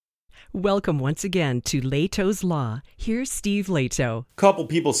Welcome once again to Leto's Law. Here's Steve Leto. A couple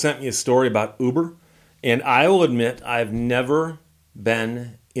people sent me a story about Uber, and I will admit I've never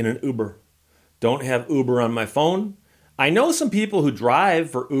been in an Uber. Don't have Uber on my phone. I know some people who drive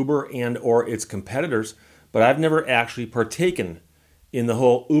for Uber and or its competitors, but I've never actually partaken in the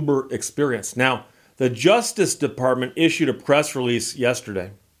whole Uber experience. Now, the Justice Department issued a press release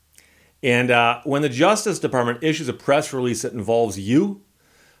yesterday. And when the Justice Department issues a press release that involves you,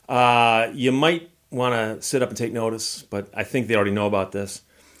 you might want to sit up and take notice, but I think they already know about this.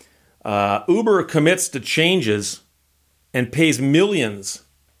 Uber commits to changes and pays millions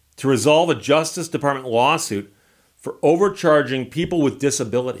to resolve a Justice Department lawsuit for overcharging people with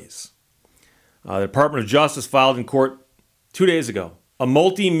disabilities. The Department of Justice filed in court 2 days ago a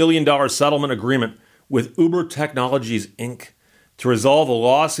multi-million-dollar settlement agreement with Uber Technologies, Inc., to resolve a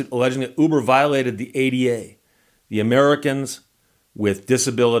lawsuit alleging that Uber violated the ADA, the Americans with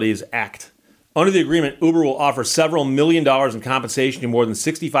Disabilities Act. Under the agreement, Uber will offer several $1 million in compensation to more than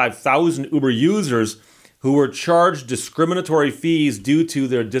 65,000 Uber users who were charged discriminatory fees due to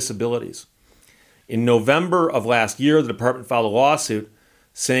their disabilities. In November of last year, the department filed a lawsuit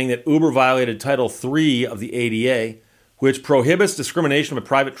saying that Uber violated Title III of the ADA, which prohibits discrimination by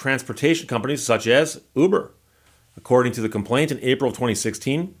private transportation companies such as Uber. According to the complaint, in April of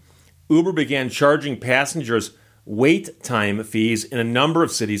 2016, Uber began charging passengers wait time fees in a number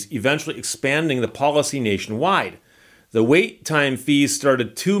of cities, eventually expanding the policy nationwide. The wait time fees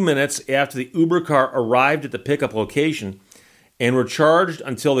started 2 minutes after the Uber car arrived at the pickup location and were charged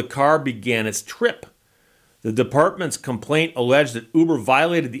until the car began its trip. The department's complaint alleged that Uber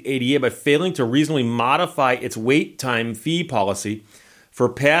violated the ADA by failing to reasonably modify its wait time fee policy for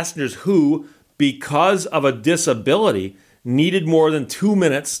passengers who, because of a disability, needed more than 2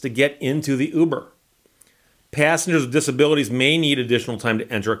 minutes to get into the Uber. Passengers with disabilities may need additional time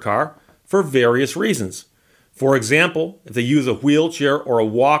to enter a car for various reasons. For example, if they use a wheelchair or a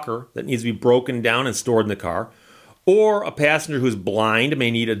walker that needs to be broken down and stored in the car, or a passenger who's blind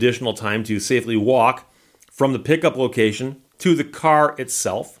may need additional time to safely walk from the pickup location to the car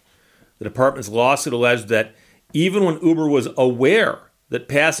itself. The department's lawsuit alleged that even when Uber was aware that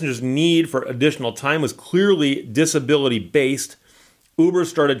passengers' need for additional time was clearly disability-based, Uber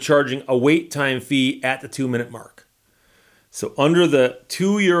started charging a wait time fee at the 2-minute mark. So under the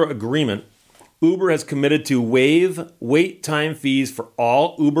 2-year agreement, Uber has committed to waive wait time fees for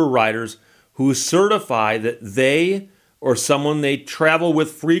all Uber riders who certify that they or someone they travel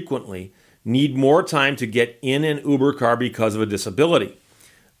with frequently need more time to get in an Uber car because of a disability.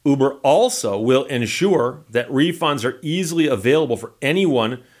 Uber also will ensure that refunds are easily available for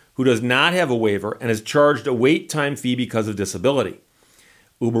anyone who does not have a waiver and is charged a wait time fee because of disability.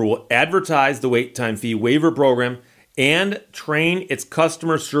 Uber will advertise the wait time fee waiver program and train its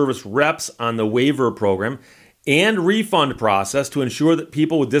customer service reps on the waiver program and refund process to ensure that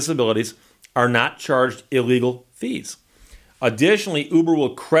people with disabilities are not charged illegal fees. Additionally, Uber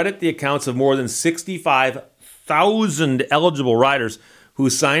will credit the accounts of more than 65,000 eligible riders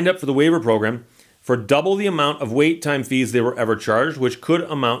who signed up for the waiver program for double the amount of wait time fees they were ever charged, which could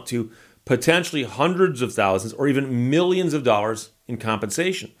amount to potentially hundreds of thousands or even millions of dollars in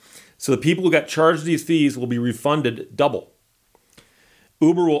compensation. So the people who got charged these fees will be refunded double.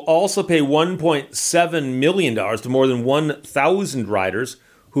 Uber will also pay $1.7 million to more than 1,000 riders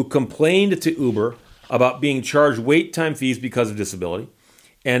who complained to Uber about being charged wait time fees because of disability,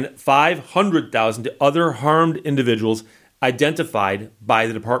 and $500,000 to other harmed individuals identified by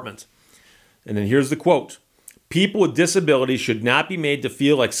the department. And then here's the quote. People with disabilities should not be made to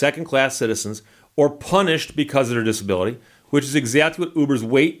feel like second-class citizens or punished because of their disability, which is exactly what Uber's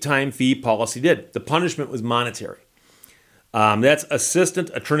wait time fee policy did. The punishment was monetary. That's Assistant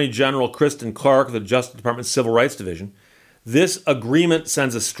Attorney General Kristen Clark of the Justice Department's Civil Rights Division. This agreement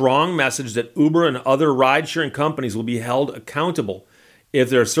sends a strong message that Uber and other ride-sharing companies will be held accountable if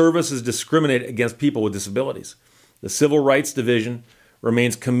their services discriminate against people with disabilities. The Civil Rights Division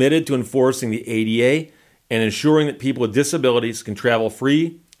remains committed to enforcing the ADA and ensuring that people with disabilities can travel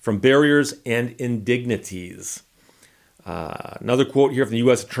free from barriers and indignities. Another quote here from the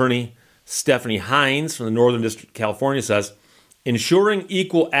U.S. Attorney Stephanie Hines from the Northern District of California says, ensuring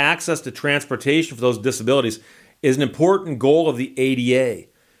equal access to transportation for those with disabilities is an important goal of the ADA.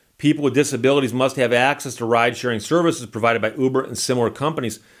 People with disabilities must have access to ride-sharing services provided by Uber and similar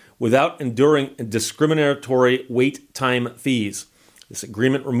companies without enduring discriminatory wait time fees. This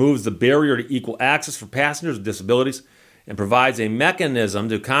agreement removes the barrier to equal access for passengers with disabilities and provides a mechanism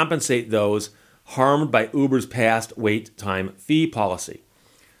to compensate those harmed by Uber's past wait time fee policy.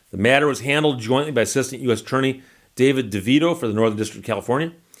 The matter was handled jointly by Assistant U.S. Attorney David DeVito for the Northern District of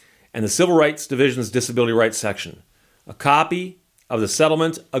California and the Civil Rights Division's Disability Rights section. A copy of the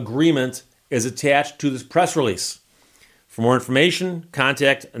settlement agreement is attached to this press release. For more information,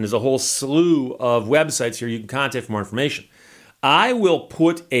 contact, and there's a whole slew of websites here you can contact for more information. I will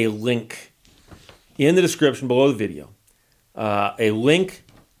put a link in the description below the video, a link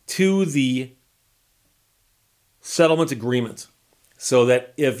to the settlement agreement, so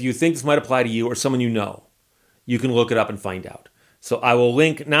that if you think this might apply to you or someone you know, you can look it up and find out. So I will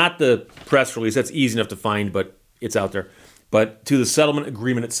link, not the press release, that's easy enough to find, but it's out there, but to the settlement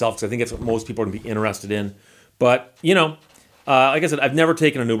agreement itself, because I think that's what most people are going to be interested in. But, like I said, I've never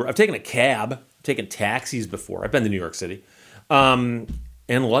taken an Uber. I've taken a cab, I've taken taxis before. I've been to New York City, and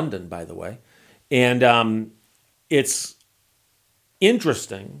London, by the way. And it's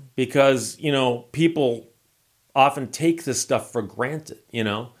interesting because, people often take this stuff for granted,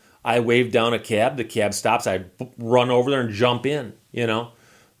 I wave down a cab, the cab stops, I run over there and jump in,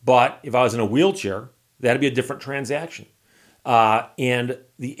 But if I was in a wheelchair, that'd be a different transaction. And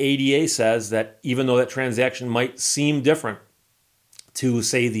the ADA says that even though that transaction might seem different to,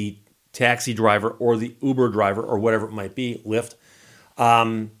 say, the taxi driver or the Uber driver or whatever it might be, Lyft,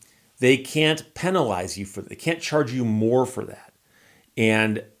 they can't penalize you for that. They can't charge you more for that.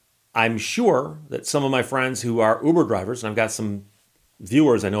 And I'm sure that some of my friends who are Uber drivers, and I've got some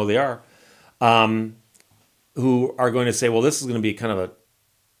viewers, I know they are, who are going to say, well, this is going to be kind of a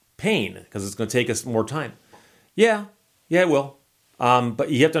pain because it's going to take us more time. Yeah, it will. But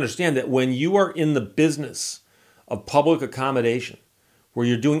you have to understand that when you are in the business of public accommodation, where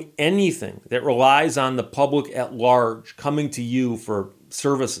you're doing anything that relies on the public at large coming to you for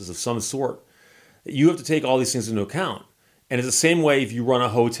services of some sort, you have to take all these things into account. And it's the same way if you run a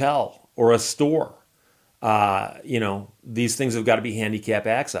hotel or a store. These things have got to be handicap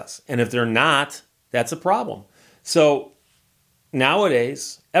access. And if they're not, that's a problem. So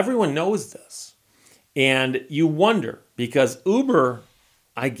nowadays, everyone knows this. And you wonder, because Uber,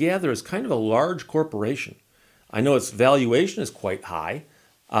 I gather, is kind of a large corporation. I know its valuation is quite high,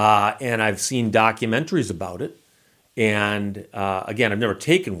 and I've seen documentaries about it. And again, I've never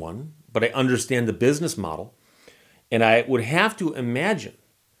taken one, but I understand the business model. And I would have to imagine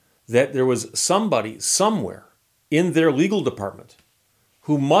that there was somebody somewhere in their legal department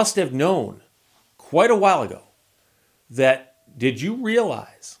who must have known quite a while ago that, did you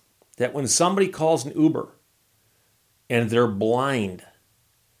realize that when somebody calls an Uber and they're blind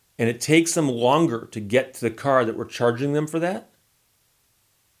and it takes them longer to get to the car, that we're charging them for that?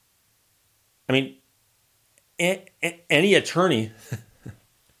 I mean, any attorney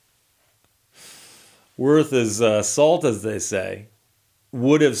worth his salt, as they say,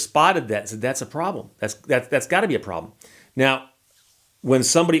 would have spotted that and said, that's a problem. That's got to be a problem. Now, when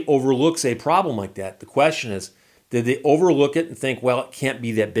somebody overlooks a problem like that, the question is, did they overlook it and think, well, it can't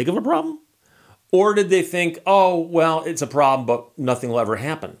be that big of a problem? Or did they think, oh, well, it's a problem, but nothing will ever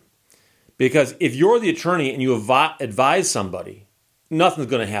happen? Because if you're the attorney and you advise somebody, nothing's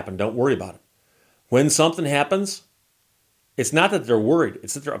going to happen. Don't worry about it. When something happens, it's not that they're worried.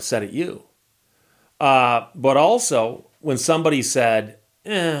 It's that they're upset at you. But also, when somebody said,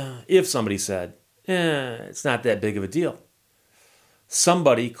 if somebody said, it's not that big of a deal,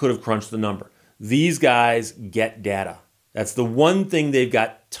 somebody could have crunched the number. These guys get data. That's the one thing they've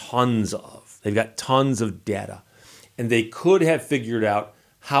got tons of. They've got tons of data. And they could have figured out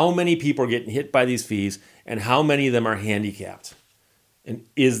how many people are getting hit by these fees and how many of them are handicapped. And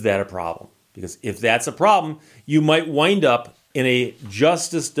is that a problem? Because if that's a problem, you might wind up in a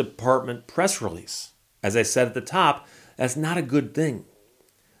Justice Department press release. As I said at the top, that's not a good thing.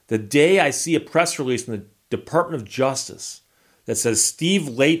 The day I see a press release from the Department of Justice that says Steve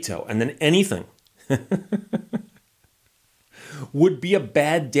Leto and then anything would be a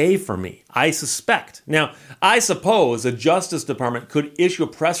bad day for me, I suspect. Now, I suppose the Justice Department could issue a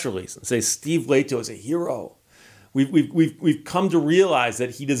press release and say Steve Leto is a hero. We've come to realize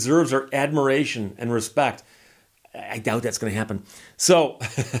that he deserves our admiration and respect. I doubt that's going to happen. So,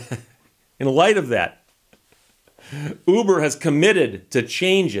 in light of that, Uber has committed to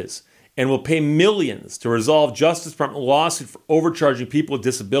changes and will pay millions to resolve Justice Department lawsuit for overcharging people with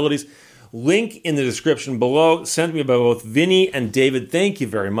disabilities. Link in the description below. Sent to me by both Vinny and David. Thank you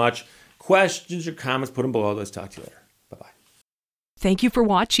very much. Questions or comments, put them below. Let's talk to you later. Bye-bye. Thank you for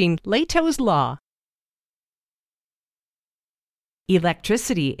watching Leto's Law.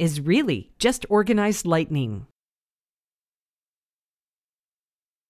 Electricity is really just organized lightning.